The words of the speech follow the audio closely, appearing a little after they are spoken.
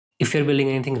If you're building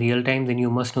anything real time, then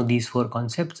you must know these four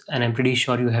concepts, and I'm pretty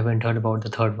sure you haven't heard about the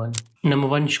third one. Number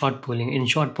one, short polling. In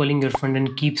short polling, your front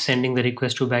end keeps sending the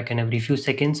request to backend every few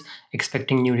seconds,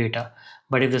 expecting new data.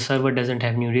 But if the server doesn't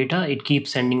have new data, it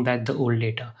keeps sending back the old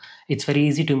data. It's very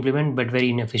easy to implement, but very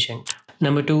inefficient.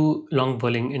 Number two, long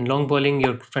polling. In long polling,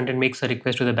 your front end makes a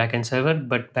request to the backend server,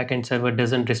 but backend server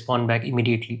doesn't respond back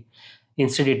immediately.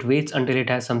 Instead, it waits until it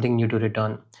has something new to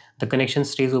return. The connection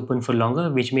stays open for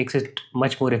longer, which makes it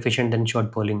much more efficient than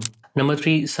short polling. Number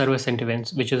three, server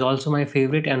sentiments, which is also my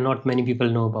favorite and not many people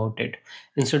know about it.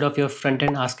 Instead of your front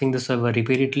end asking the server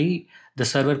repeatedly, the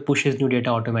server pushes new data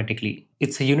automatically.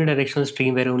 It's a unidirectional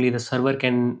stream where only the server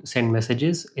can send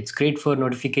messages. It's great for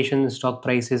notifications, stock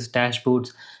prices,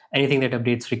 dashboards, anything that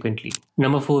updates frequently.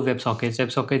 Number four, WebSockets.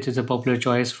 WebSockets is a popular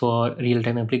choice for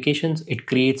real-time applications. It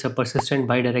creates a persistent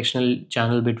bidirectional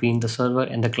channel between the server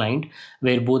and the client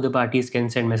where both the parties can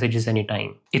send messages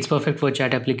anytime. It's perfect for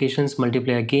chat applications,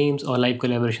 multiplayer games, or live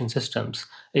collaboration systems.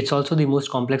 It's also the most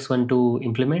complex one to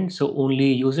implement, so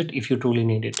only use it if you truly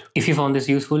need it. If you found this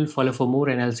useful, follow for more,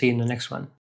 and I'll see you in the next one.